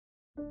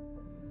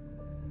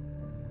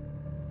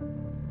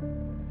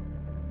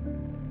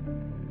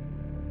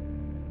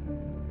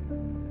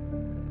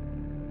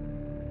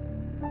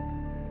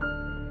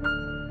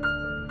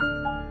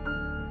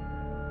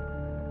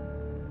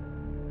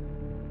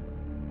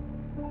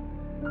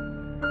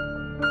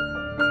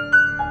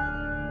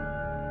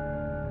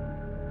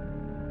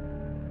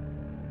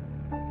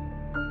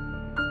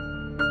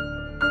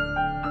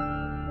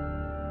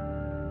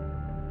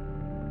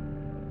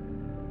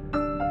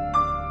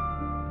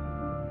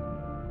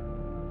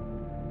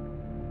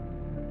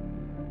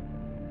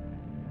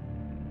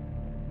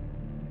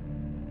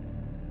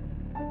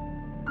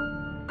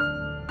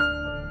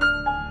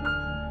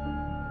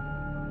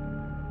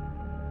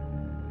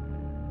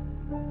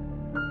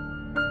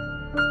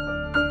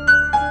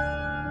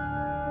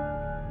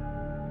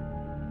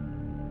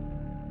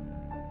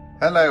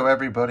Hello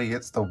everybody,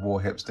 it's the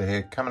Warhipster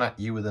here, coming at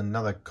you with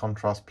another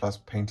Contrast Plus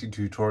painting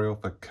tutorial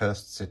for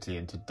Cursed City,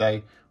 and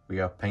today we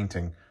are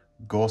painting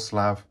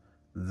Gorslav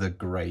the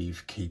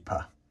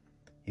Gravekeeper.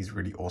 He's a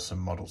really awesome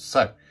model.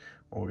 So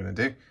what we're going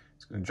to do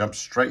is going to jump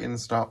straight in and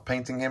start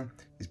painting him.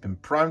 He's been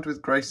primed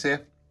with grey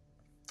Seer,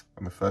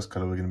 and the first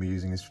colour we're going to be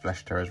using is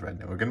Flesh Terror's Red.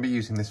 Now we're going to be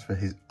using this for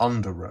his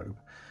underrobe,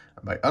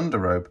 and by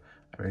underrobe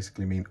I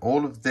basically mean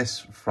all of this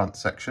front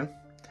section,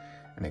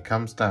 and it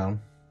comes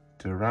down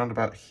to around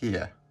about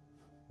here,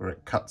 where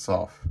it cuts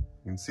off.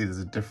 You can see there's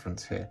a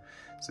difference here.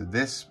 So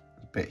this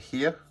bit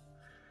here,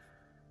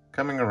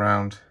 coming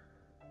around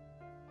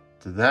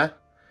to there,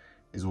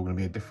 is all going to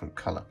be a different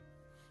colour.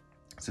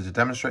 So to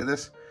demonstrate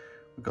this,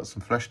 we've got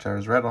some Flesh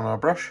Terror's Red on our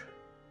brush.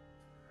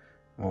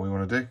 And what we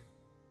want to do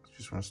is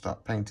just want to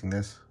start painting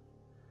this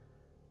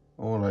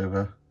all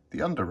over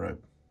the underrobe.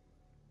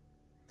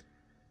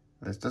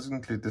 This does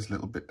include this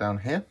little bit down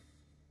here.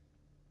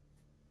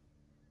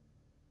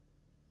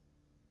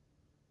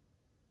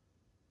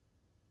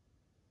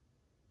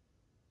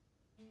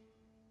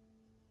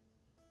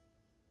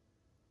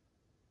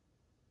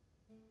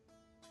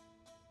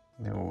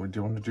 Now what we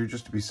do want to do,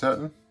 just to be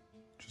certain,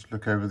 just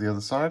look over the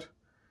other side.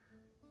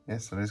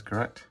 Yes, that is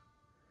correct.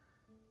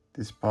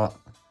 This part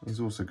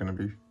is also going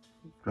to be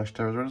Flesh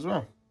Terror's Red as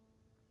well.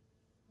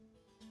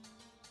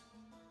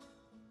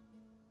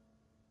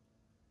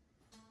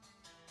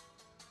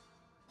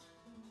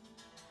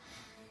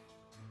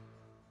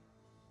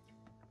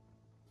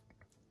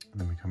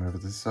 And then we come over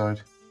this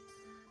side.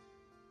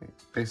 It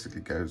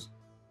basically goes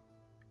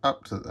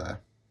up to there.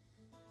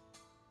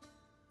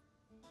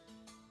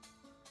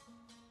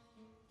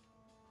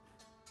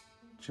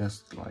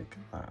 Just like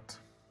that.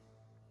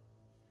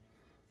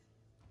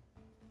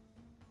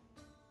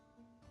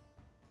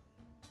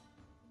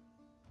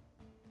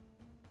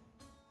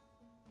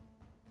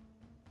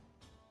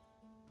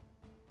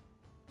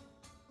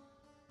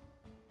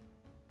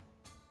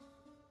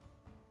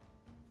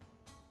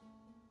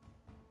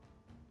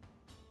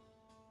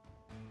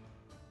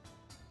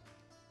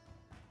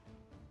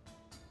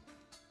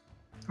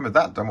 And with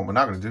that done, what we're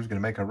now going to do is going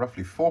to make a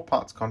roughly 4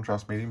 parts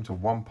contrast medium to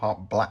 1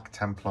 part black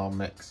Templar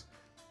mix.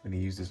 I'm going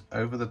to use this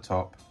over the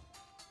top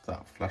of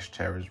that Flesh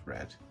Terror's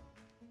Red.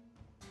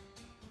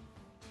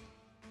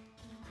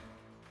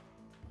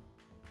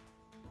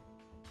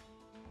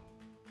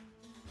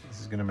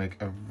 This is going to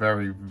make a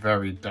very,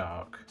 very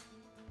dark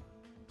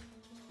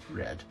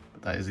red,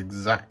 but that is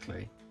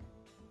exactly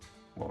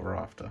what we're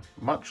after,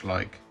 much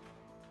like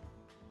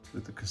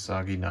with the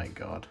Kasagi Night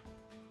Guard.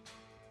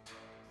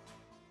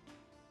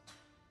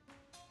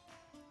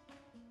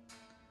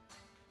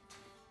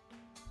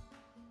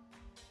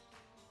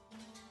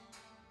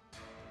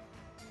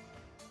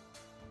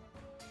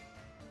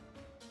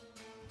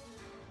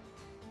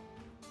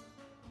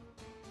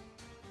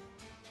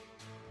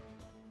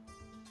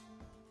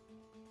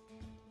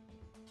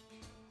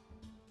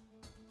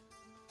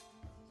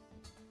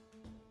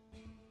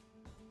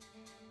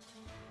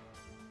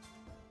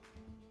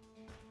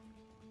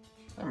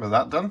 And with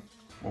that done,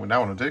 what we now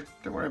want to do,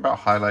 don't worry about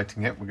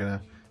highlighting it. We're going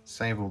to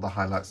save all the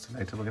highlights to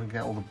later. We're going to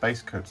get all the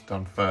base coats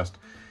done first.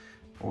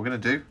 What we're going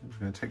to do is we're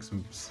going to take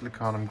some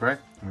Basilicanum Grey.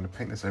 I'm going to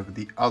paint this over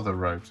the other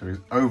robe. So his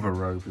over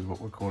robe is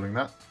what we're calling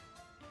that.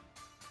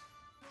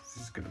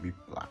 This is going to be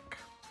black.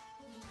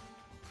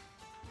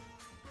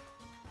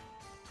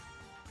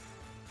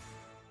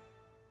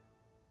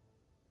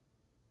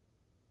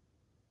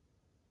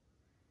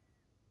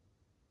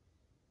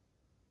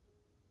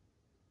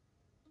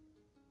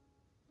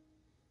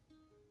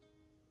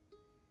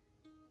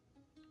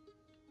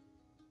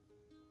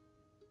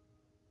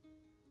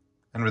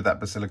 And with that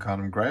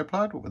Basilicanum Grey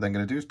applied, what we're then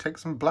going to do is take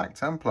some black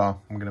Templar.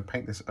 I'm going to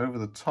paint this over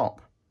the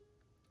top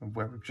of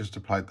where we've just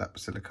applied that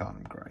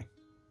Basilicanum Grey.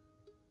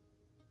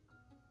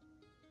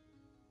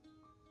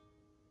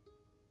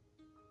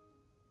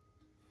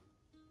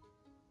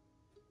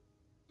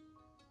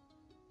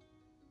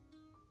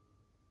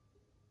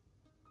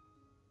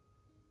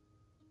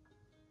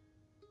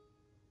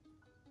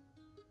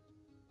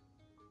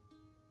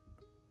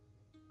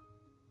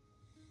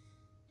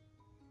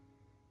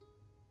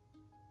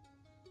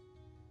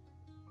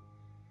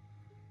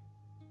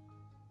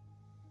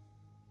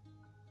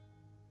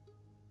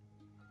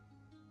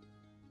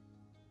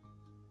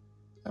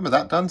 And with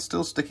that done,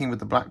 still sticking with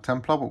the black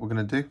Templar, what we're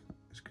going to do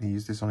is going to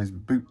use this on his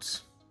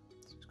boots.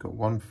 So he's got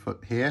 1 foot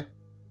here,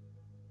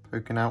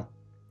 poking out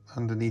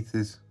underneath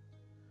his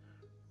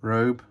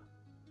robe.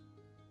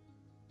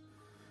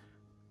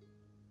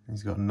 And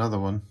he's got another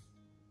one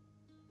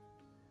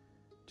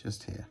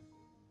just here.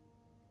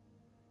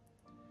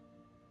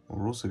 What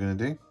we're also going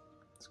to do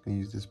is going to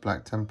use this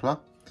black Templar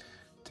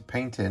to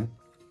paint in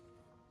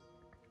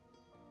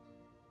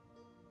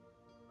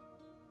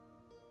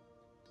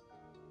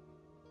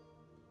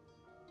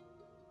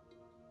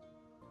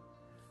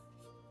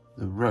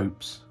the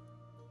ropes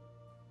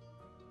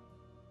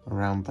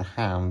around the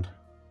hand.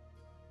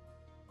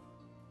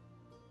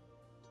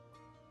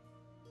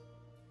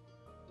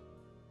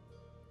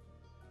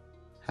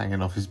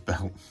 hanging off his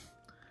belt.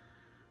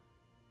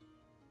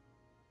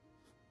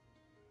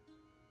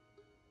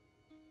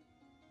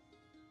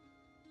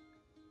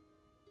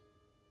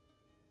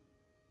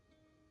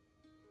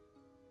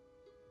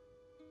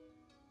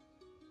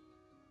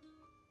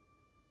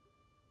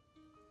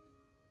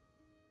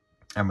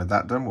 And with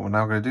that done, what we're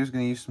now going to do is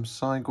going to use some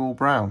Cygor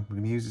Brown. We're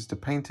going to use this to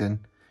paint in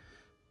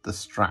the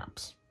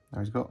straps. Now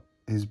he's got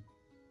his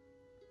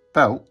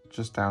belt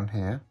just down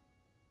here.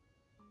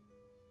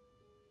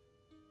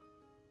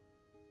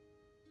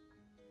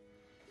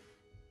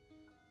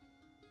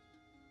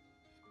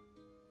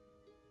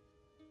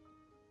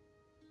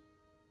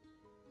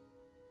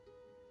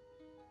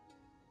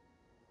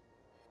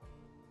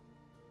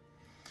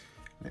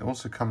 It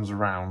also comes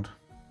around.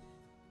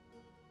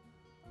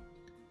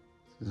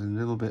 There's a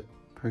little bit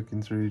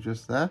poking through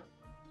just there,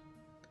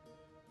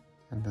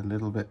 and a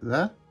little bit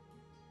there.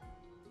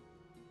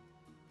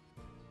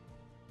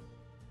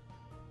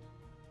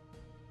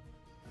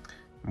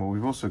 And what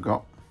we've also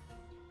got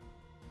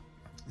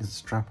is a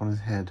strap on his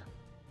head.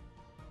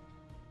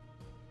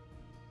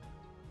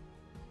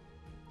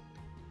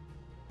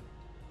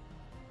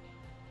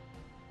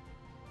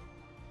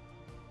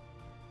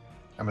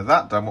 And with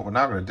that done, what we're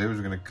now going to do is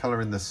we're going to colour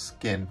in the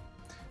skin.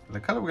 And the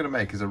colour we're going to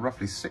make is a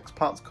roughly 6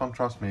 parts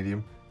contrast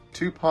medium,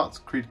 2 parts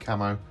Creed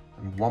Camo,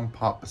 and 1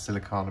 part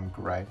Basilicanum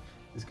Grey.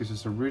 This gives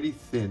us a really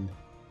thin,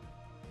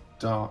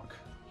 dark,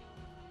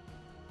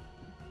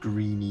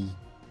 greeny,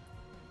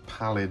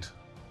 pallid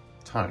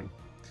tone.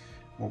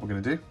 What we're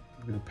going to do,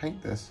 we're going to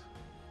paint this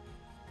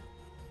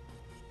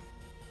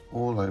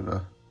all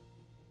over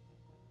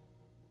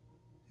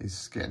his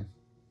skin.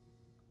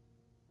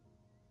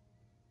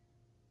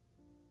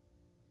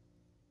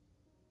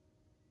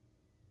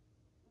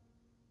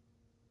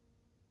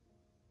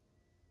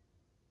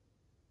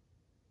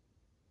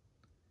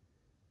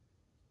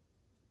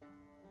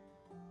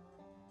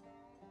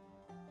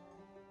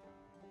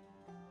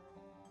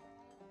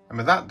 And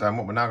with that done,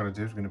 what we're now going to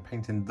do is we're going to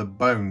paint in the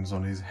bones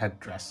on his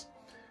headdress.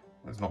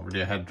 It's not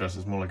really a headdress,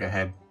 it's more like a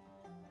head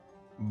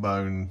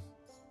bone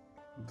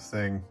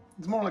thing.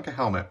 It's more like a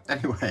helmet.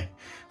 Anyway,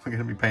 we're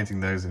going to be painting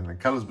those in. The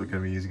colours we're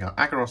going to be using are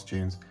Aggaros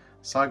Dunes,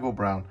 Cygor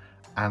Brown,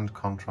 and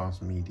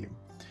Contrast Medium.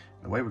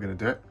 And the way we're going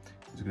to do it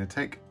is we're going to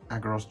take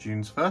Aggaros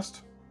Dunes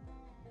first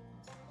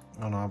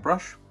on our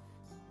brush,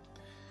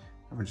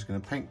 and we're just going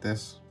to paint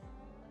this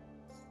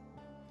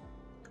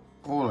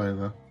all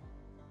over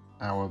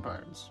our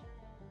bones.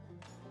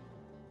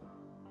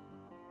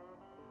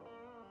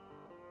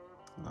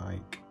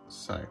 Like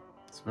so.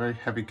 It's a very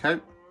heavy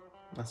coat,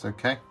 that's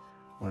okay.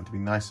 I want it to be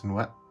nice and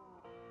wet.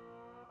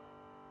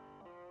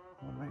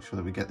 I'll make sure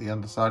that we get the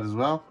underside as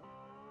well.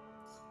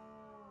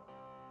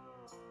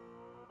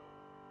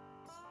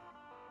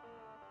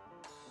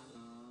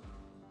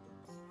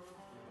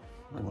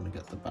 I want to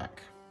get the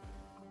back.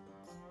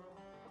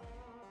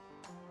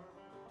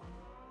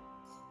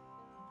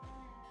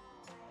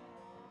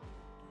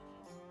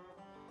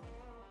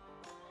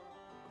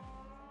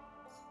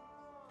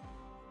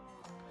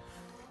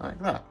 Like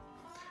that.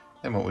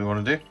 Then what we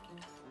want to do,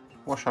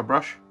 wash our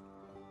brush,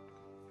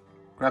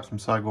 grab some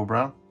Cygor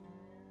Brown,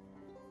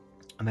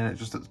 and then it's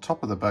just at the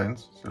top of the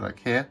bones, so like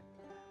here,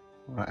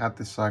 I'm going to add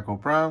this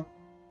Cygor Brown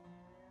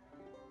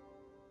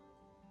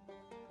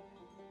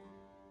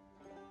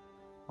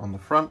on the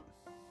front,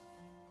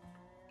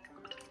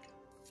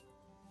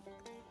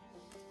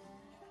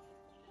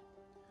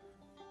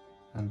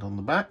 and on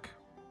the back.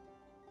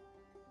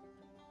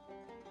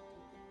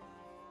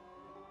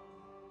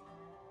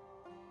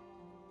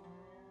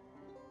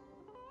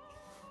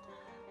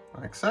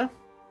 Like so. And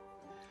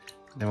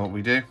then what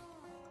we do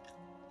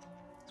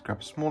is grab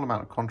a small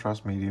amount of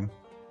contrast medium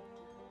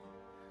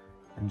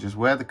and just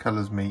where the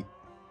colours meet,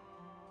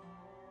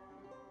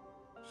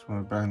 just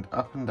want to blend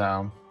up and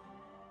down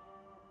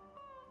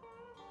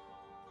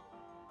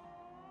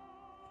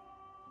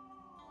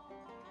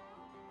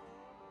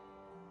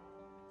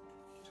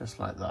just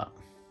like that.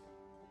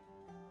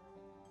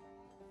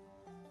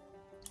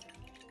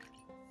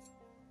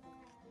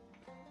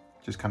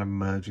 Just kind of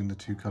merging the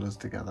two colours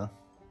together.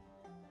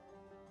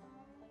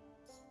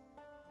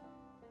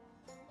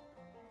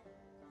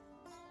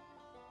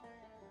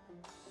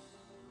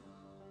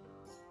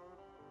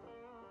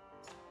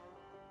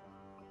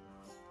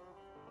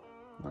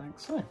 Like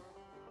so.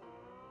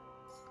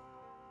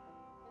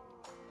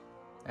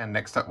 And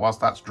next up,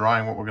 whilst that's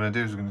drying, what we're going to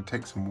do is we're going to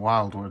take some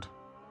Wyldwood.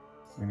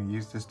 We're going to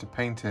use this to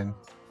paint in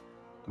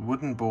the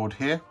wooden board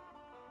here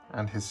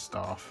and his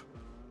staff.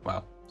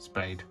 Well,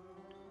 spade.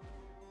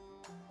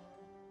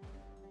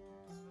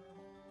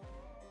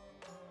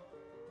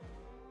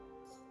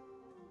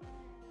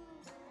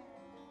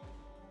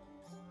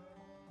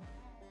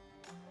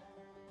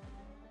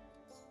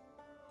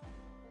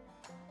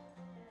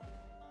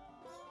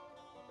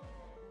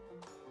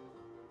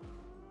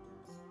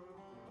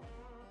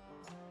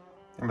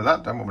 And with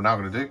that done, what we're now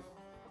going to do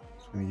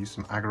is we're going to use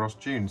some Aggaros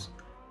Dunes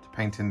to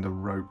paint in the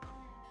rope.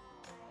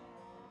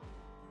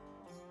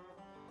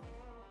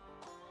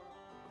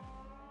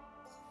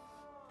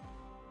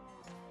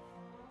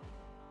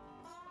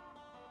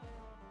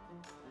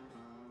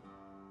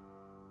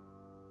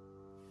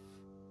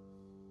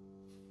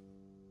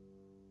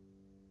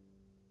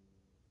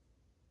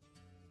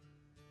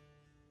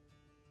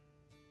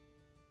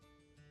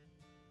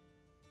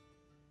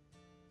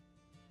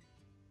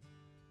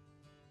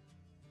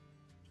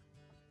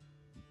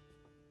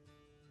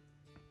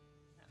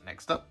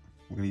 Next up,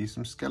 we're going to use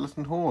some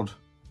Skeleton Horde.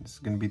 This is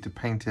going to be to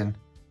paint in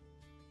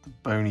the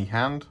bony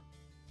hand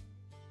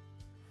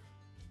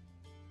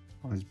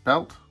on his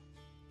belt,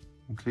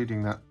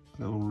 including that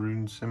little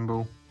rune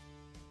symbol.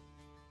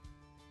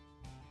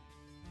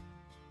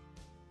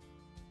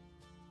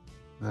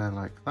 There,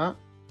 like that.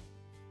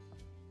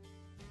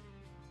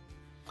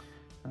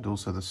 And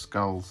also the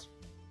skulls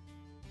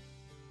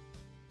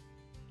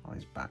on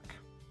his back.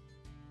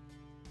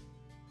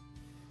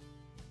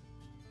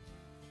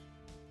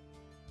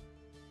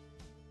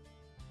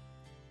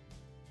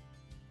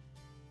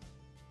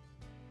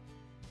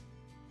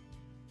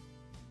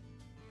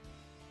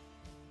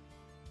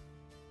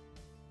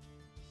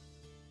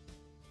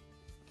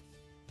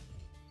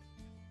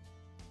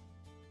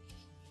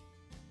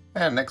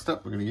 And next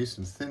up, we're going to use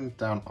some thinned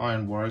down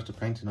iron warriors to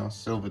paint in our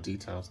silver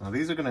details. Now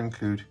these are going to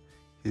include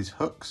his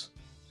hooks.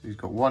 So he's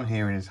got one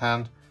here in his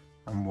hand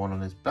and one on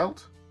his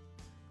belt.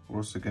 We're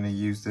also going to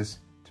use this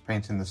to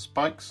paint in the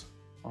spikes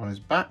on his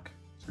back.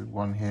 So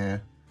one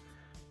here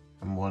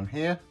and one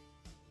here.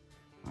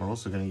 And we're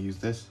also going to use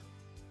this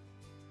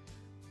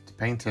to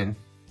paint in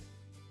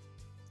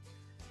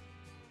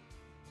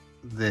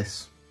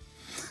this.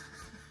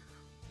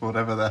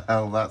 Whatever the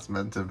hell that's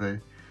meant to be.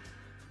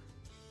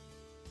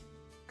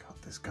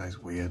 This guy's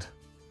weird.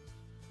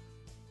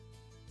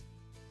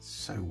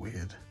 So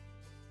weird.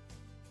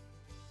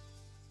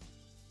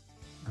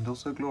 And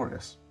also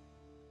glorious.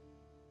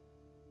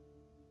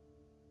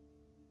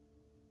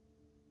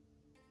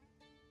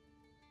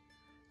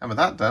 And with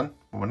that done,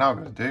 what we're now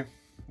going to do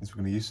is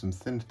we're going to use some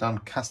thinned down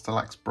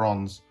Castellax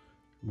Bronze.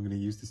 We're going to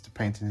use this to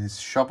paint in his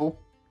shovel.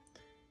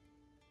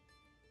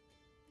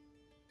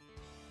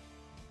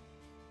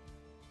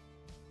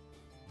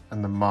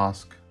 And the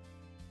mask.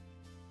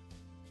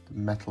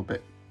 Metal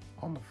bit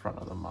on the front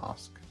of the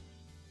mask.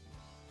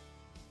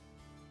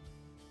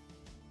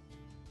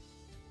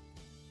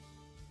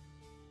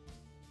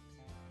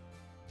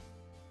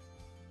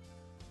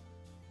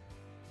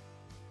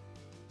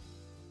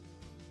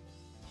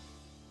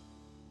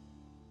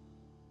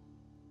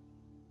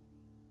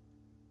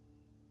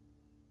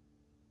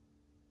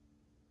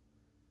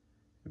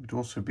 It would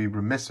also be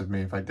remiss of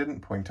me if I didn't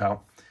point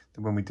out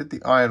that when we did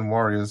the Iron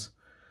Warriors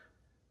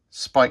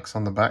spikes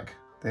on the back,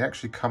 they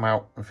actually come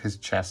out of his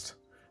chest,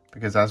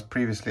 because as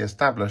previously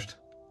established,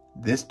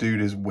 this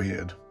dude is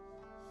weird.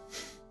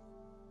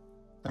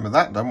 And with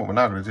that done, what we're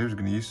now going to do is we're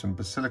going to use some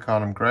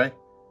Basilicanum Grey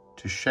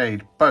to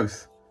shade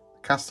both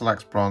the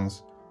Castellax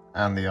Bronze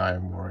and the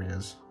Iron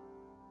Warriors.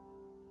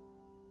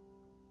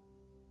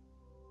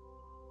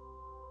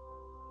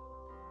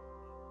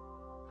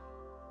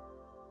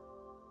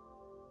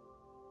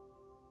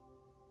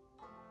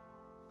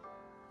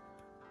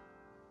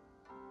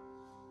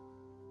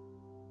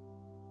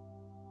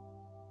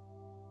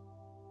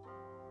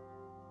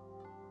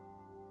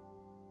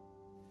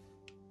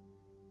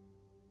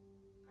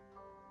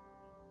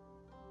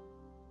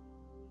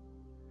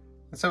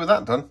 And so with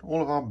that done,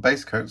 all of our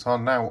base coats are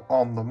now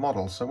on the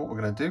model. So what we're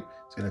going to do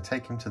is going to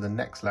take him to the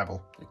next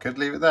level. You could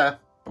leave it there,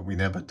 but we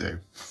never do.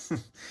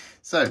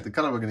 So the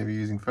colour we're going to be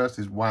using first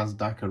is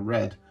Wazdakka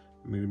Red.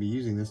 And we're going to be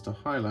using this to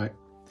highlight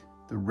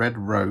the red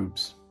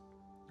robes.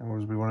 And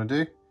what we want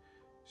to do,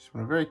 just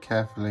want to very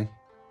carefully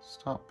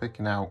start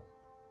picking out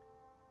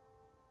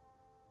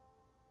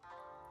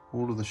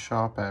all of the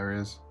sharp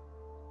areas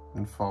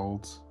and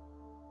folds.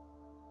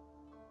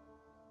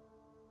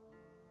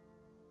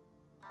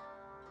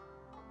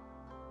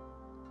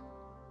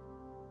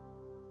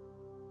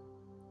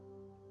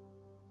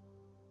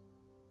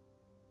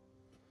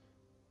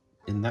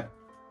 In that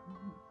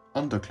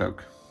undercloak.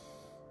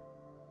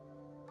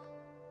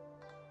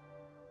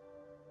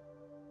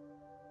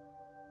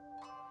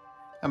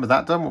 And with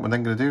that done, what we're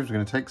then going to do is we're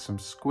going to take some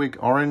Squig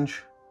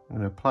Orange. I'm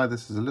going to apply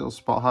this as a little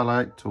spot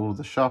highlight to all of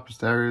the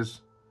sharpest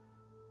areas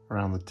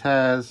around the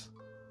tears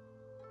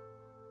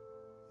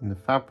in the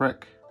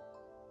fabric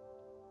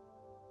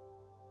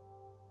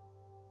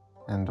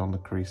and on the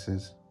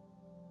creases.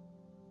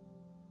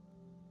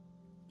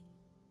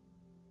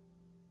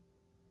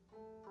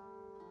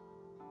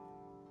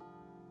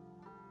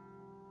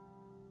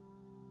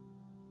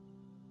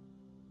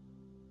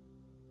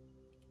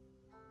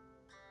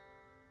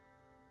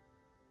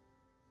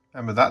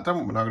 And with that done,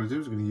 what we're now going to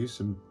do is we're going to use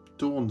some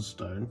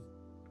Dawnstone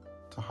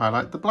to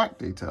highlight the black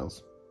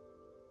details.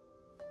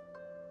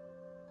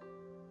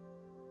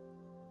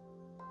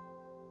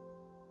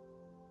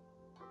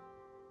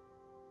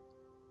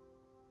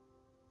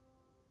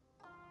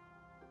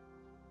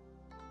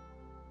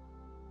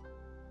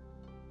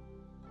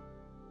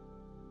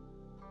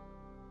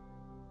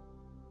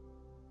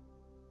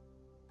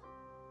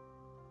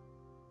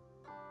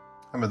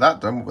 And with that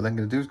done, what we're then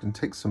going to do is going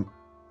to take some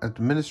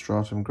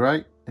Administratum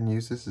Grey and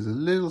use this as a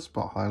little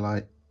spot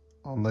highlight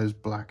on those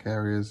black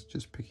areas,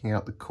 just picking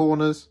out the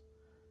corners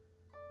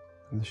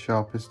and the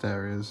sharpest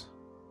areas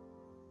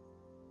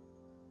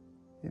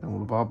in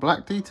all of our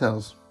black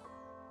details.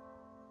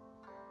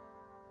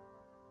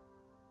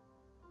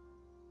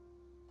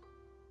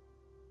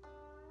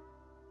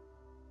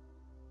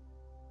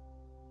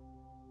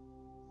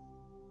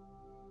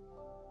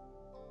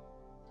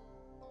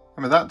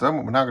 And with that done,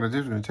 what we're now going to do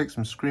is we're going to take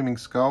some Screaming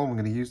Skull and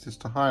we're going to use this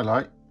to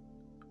highlight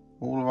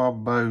all of our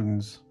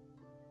bones.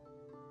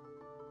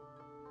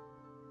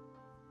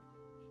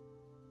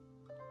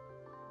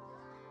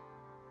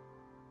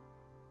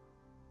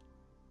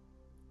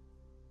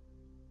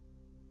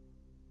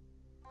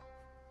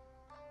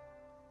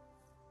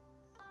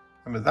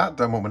 And with that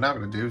done, what we're now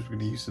going to do is we're going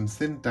to use some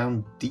thinned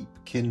down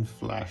Deepkin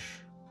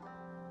Flesh.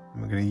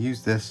 And we're going to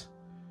use this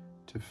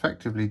to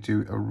effectively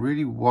do a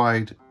really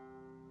wide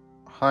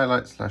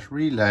highlight slash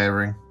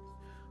relayering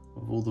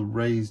of all the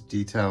raised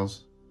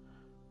details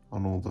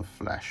on all the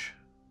flesh.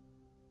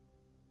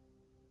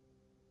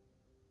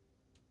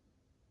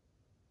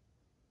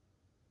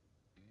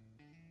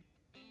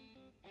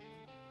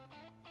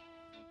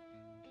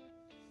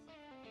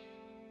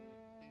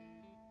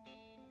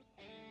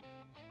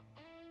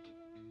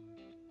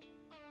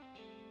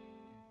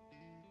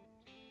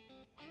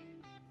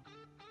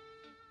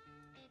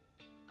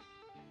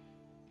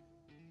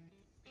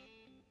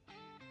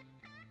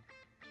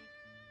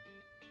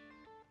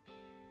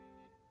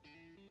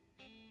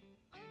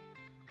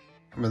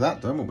 And with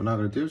that done, what we're now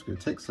going to do is going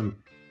to take some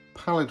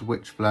Pallid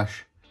Witch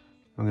Flesh.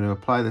 I'm going to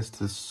apply this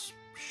to the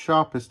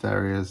sharpest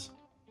areas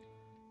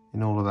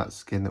in all of that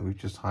skin that we've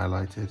just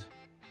highlighted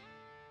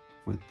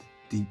with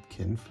the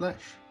Deepkin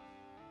Flesh.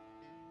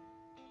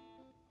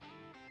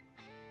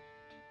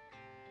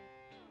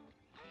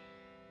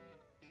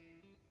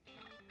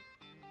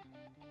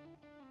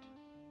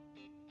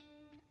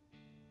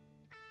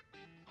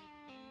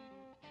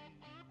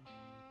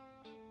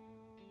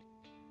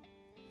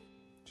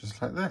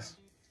 Just like this.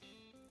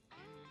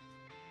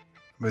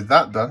 With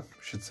that done,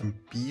 we should some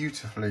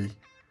beautifully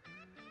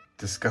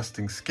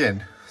disgusting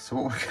skin. So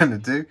what we're going to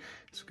do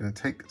is we're going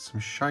to take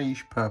some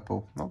Shyish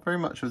Purple, not very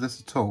much of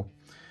this at all,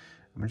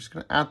 and we're just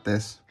going to add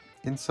this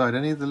inside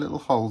any of the little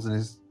holes in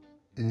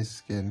his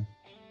skin.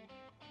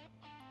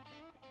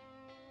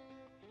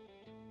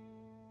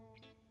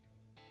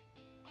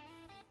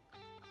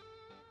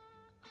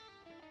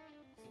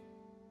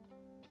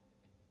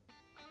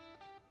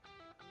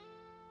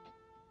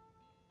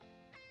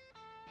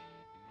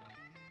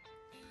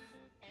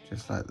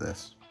 Just like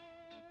this.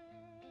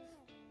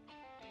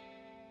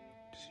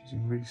 Just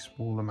using really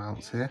small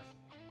amounts here.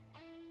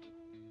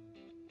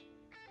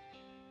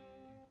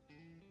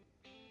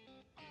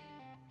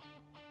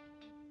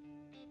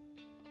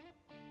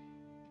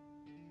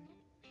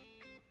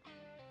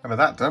 And with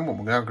that done, what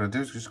we're now going to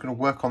do is we're just going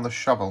to work on the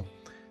shovel.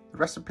 The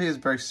recipe is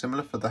very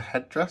similar for the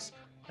headdress,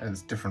 and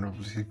it's different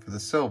obviously for the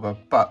silver,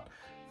 but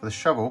for the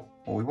shovel,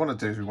 what we want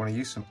to do is we want to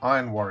use some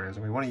Iron Warriors,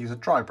 and we want to use a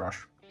dry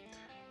brush.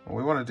 What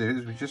we want to do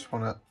is we just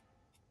want to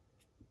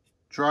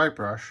dry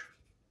brush,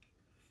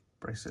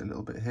 brace it a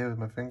little bit here with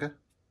my finger,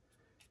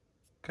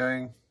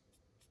 going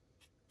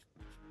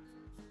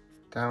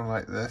down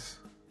like this.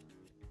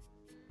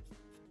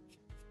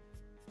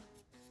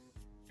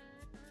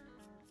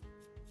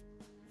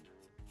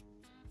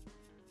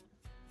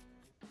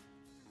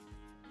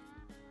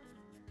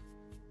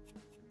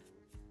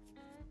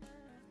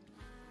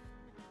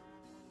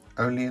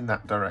 Only in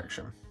that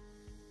direction.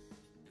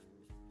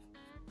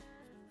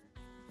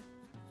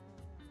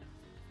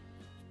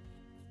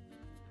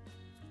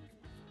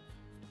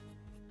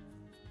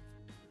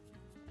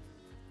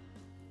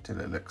 Till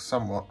it looks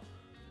somewhat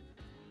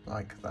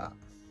like that.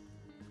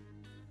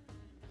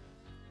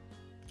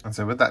 And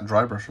so with that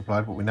dry brush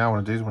applied, what we now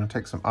want to do is we want to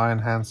take some Iron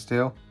Hand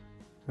Steel.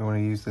 We want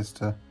to use this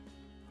to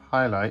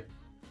highlight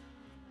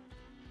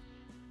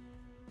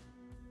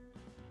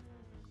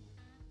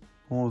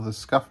all of the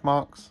scuff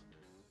marks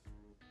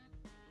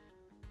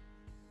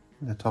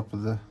in the top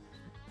of the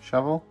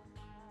shovel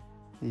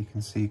that you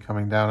can see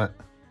coming down it,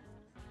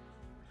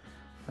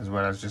 as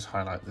well as just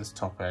highlight this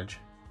top edge.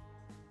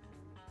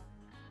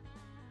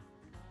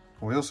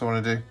 What we also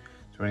want to do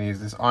is we're going to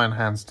use this Iron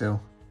Hand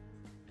Steel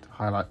to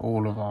highlight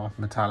all of our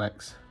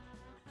metallics,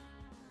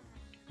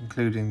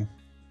 including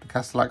the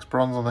Castellax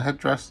Bronze on the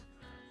headdress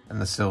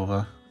and the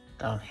silver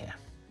down here.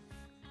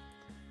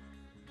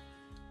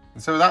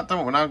 And so with that done,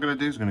 what we're now going to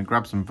do is we're going to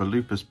grab some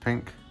Volupus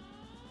Pink.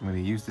 I'm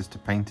going to use this to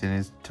paint in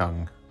his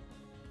tongue.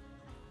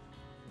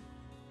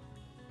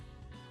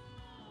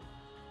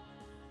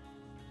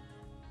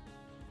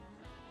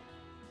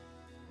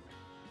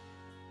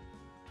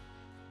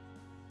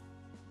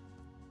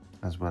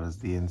 As well as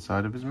the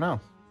inside of his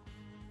mouth.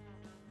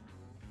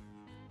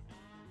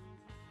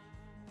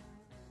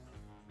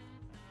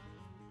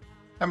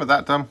 And with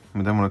that done,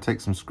 we then want to take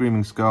some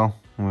Screaming Skull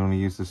and we want to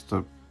use this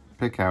to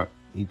pick out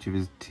each of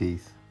his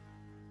teeth.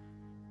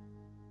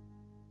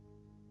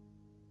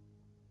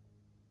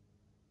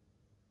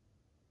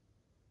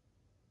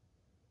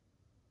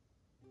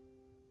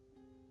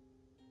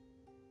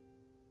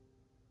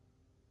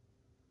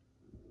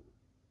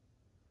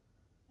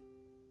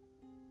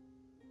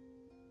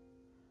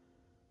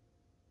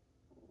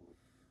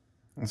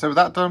 And so with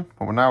that done,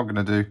 what we're now going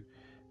to do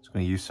is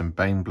going to use some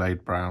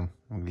Baneblade Brown.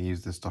 I'm going to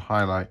use this to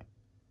highlight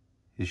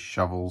his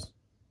shovel's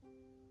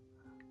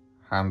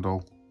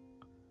handle.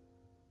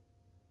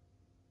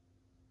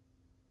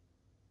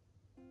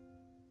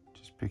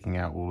 Just picking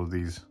out all of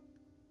these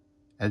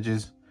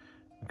edges.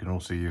 You can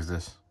also use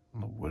this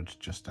on the wood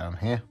just down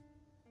here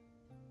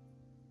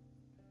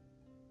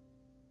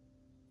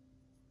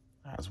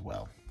as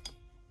well.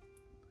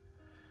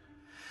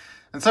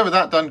 And so with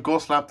that done,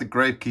 Gorslav the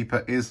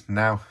Gravekeeper is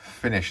now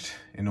finished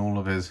in all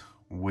of his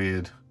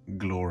weird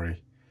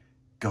glory.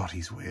 God,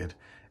 he's weird.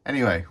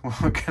 Anyway,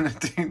 what we're going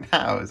to do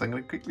now is I'm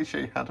going to quickly show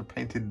you how to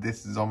paint in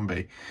this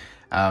zombie.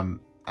 And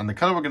the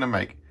colour we're going to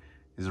make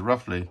is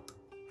roughly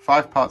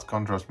 5 parts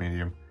contrast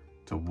medium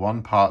to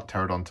 1 part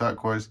Terradon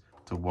Turquoise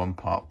to 1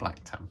 part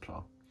Black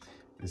Templar.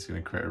 It's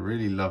going to create a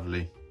really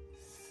lovely,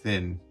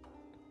 thin,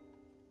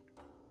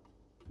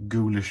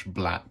 ghoulish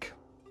black.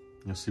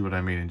 You'll see what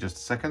I mean in just a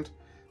second.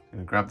 I'm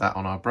going to grab that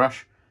on our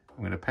brush. I'm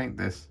going to paint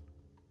this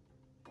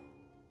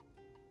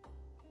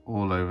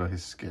all over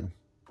his skin.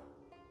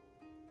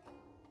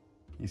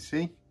 You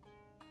see?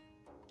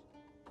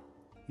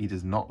 He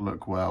does not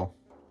look well.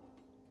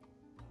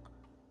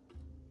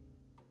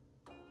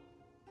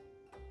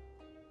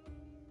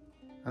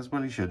 As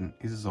well he shouldn't.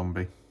 He's a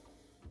zombie.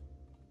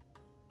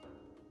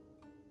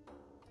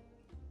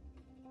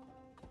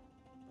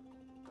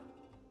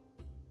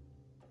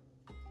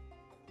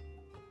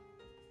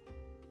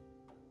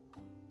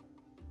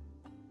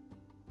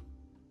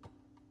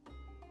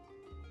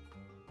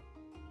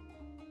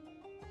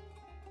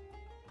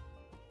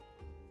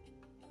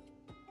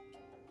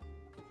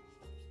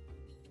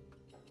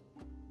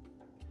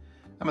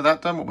 And with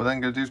that done, what we're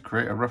then going to do is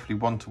create a roughly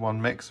 1-to-1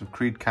 mix of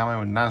Creed Camo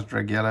and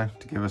Nazdreg Yellow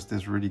to give us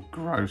this really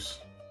gross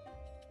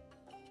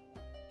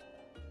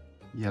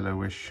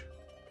yellowish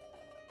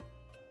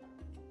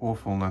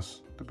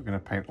awfulness that we're going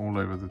to paint all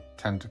over the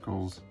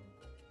tentacles,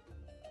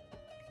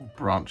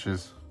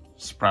 branches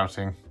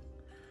sprouting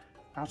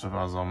out of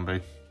our zombie.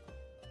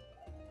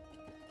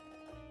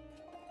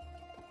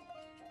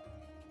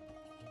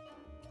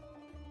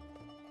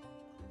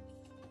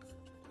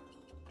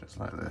 Just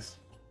like this.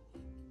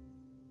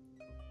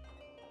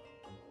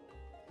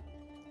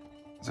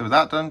 So with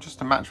that done, just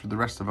to match with the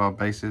rest of our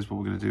bases, what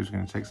we're going to do is we're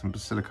going to take some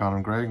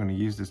Basilicanum Grey. I'm going to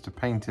use this to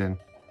paint in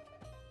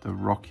the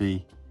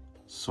rocky,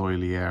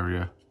 soily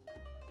area.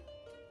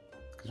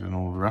 Because in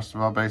all the rest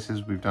of our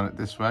bases, we've done it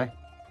this way.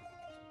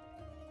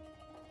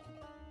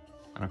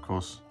 And of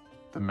course,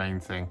 the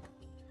main thing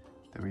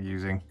that we're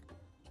using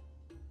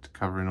to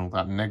cover in all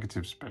that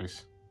negative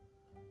space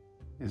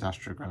is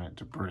astrogranite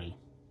debris.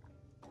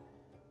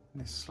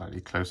 This slightly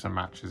closer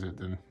matches it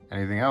than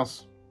anything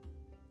else.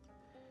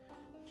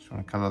 Just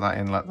want to colour that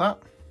in like that.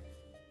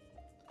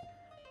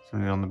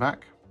 Similarly on the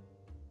back.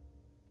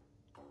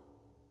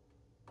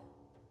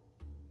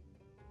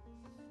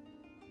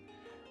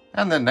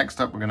 And then next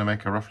up, we're going to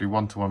make a roughly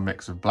 1-to-1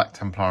 mix of Black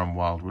Templar and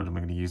Wyldwood, and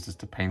we're going to use this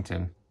to paint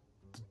in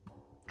the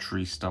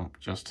tree stump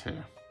just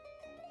here.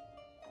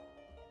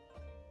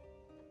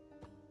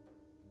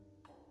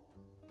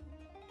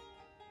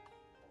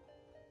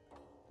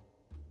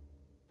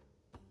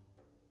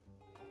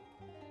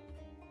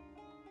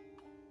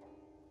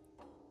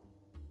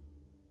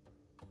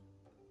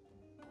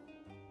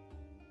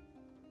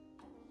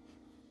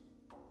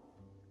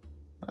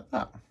 Like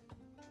that.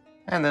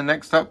 And then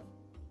next up,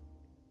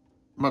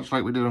 much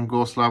like we did on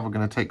Gorslav, we're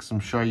going to take some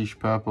Shyish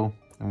Purple.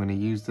 I'm going to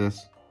use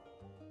this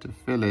to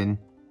fill in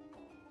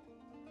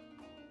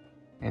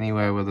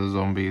anywhere where the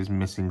zombie is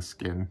missing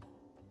skin.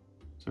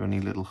 So any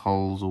little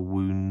holes or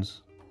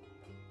wounds.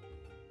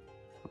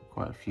 Got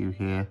quite a few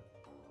here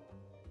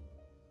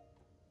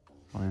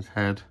on his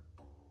head.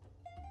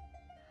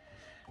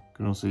 You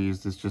can also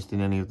use this just in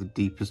any of the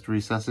deepest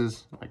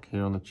recesses, like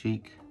here on the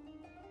cheek.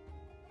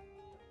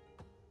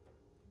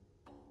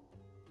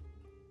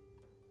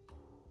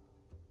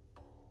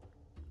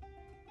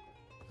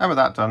 And with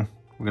that done,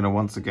 we're going to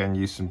once again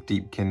use some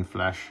Deepkin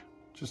Flesh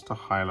just to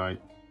highlight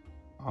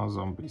our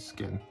zombie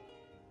skin.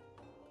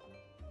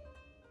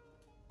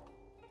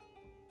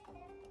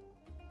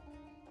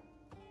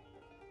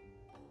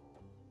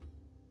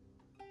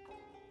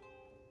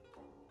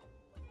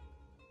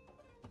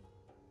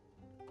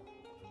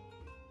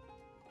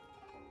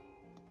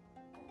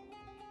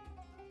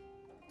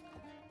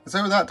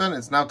 So with that done,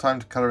 it's now time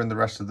to colour in the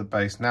rest of the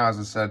base. Now, as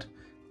I said,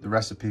 the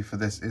recipe for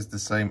this is the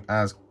same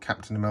as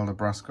Captain Imelda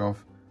Braskov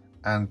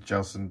and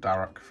Jelson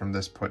Daruk from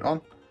this point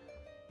on.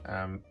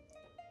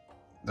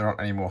 There aren't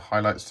any more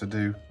highlights to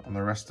do on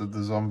the rest of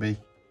the zombie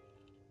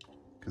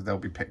because they'll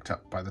be picked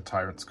up by the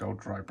Tyrant Skull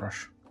dry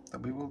brush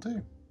that we will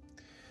do.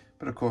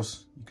 But of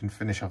course, you can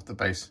finish off the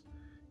base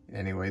in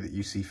any way that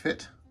you see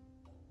fit.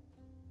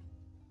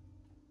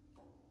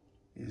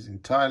 It is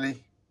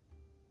entirely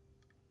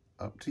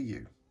up to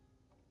you.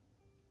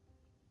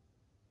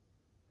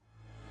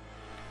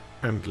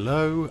 And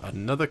lo,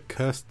 another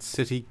Cursed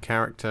City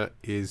character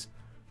is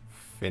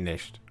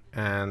finished,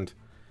 and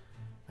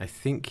I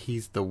think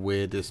he's the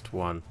weirdest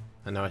one.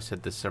 I know I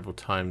said this several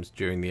times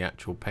during the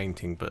actual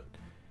painting, but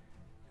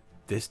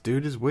this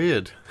dude is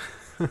weird.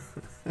 I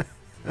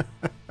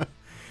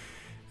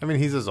mean,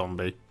 he's a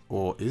zombie,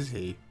 or is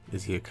he?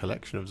 Is he a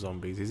collection of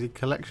zombies? Is he a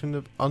collection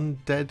of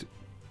undead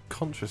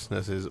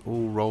consciousnesses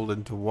all rolled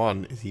into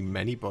one? Is he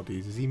many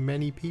bodies? Is he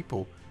many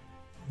people?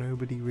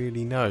 Nobody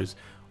really knows.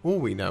 All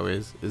we know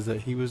is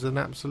that he was an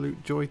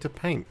absolute joy to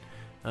paint.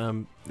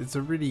 It's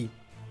a really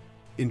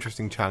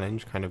interesting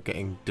challenge, kind of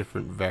getting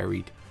different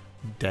varied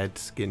dead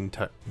skin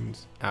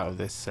tones out of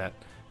this set,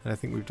 and I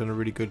think we've done a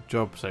really good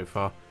job so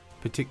far,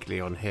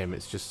 particularly on him.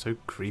 It's just so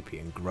creepy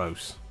and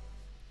gross.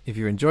 If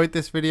you enjoyed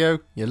this video,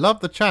 you love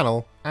the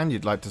channel, and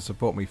you'd like to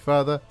support me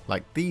further,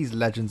 like these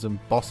legends and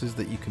bosses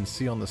that you can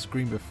see on the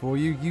screen before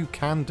you, you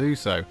can do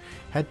so.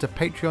 Head to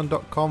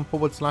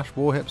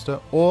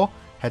patreon.com/warhipster or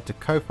head to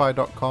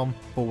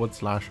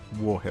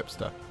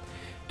ko-fi.com/warhipster.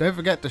 Don't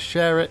forget to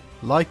share it,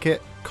 like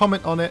it,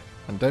 comment on it,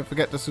 and don't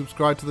forget to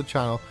subscribe to the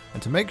channel.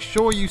 And to make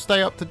sure you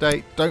stay up to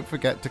date, don't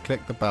forget to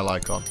click the bell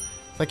icon.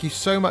 Thank you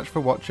so much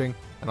for watching,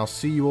 and I'll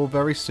see you all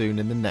very soon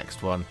in the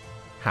next one.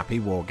 Happy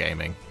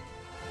wargaming.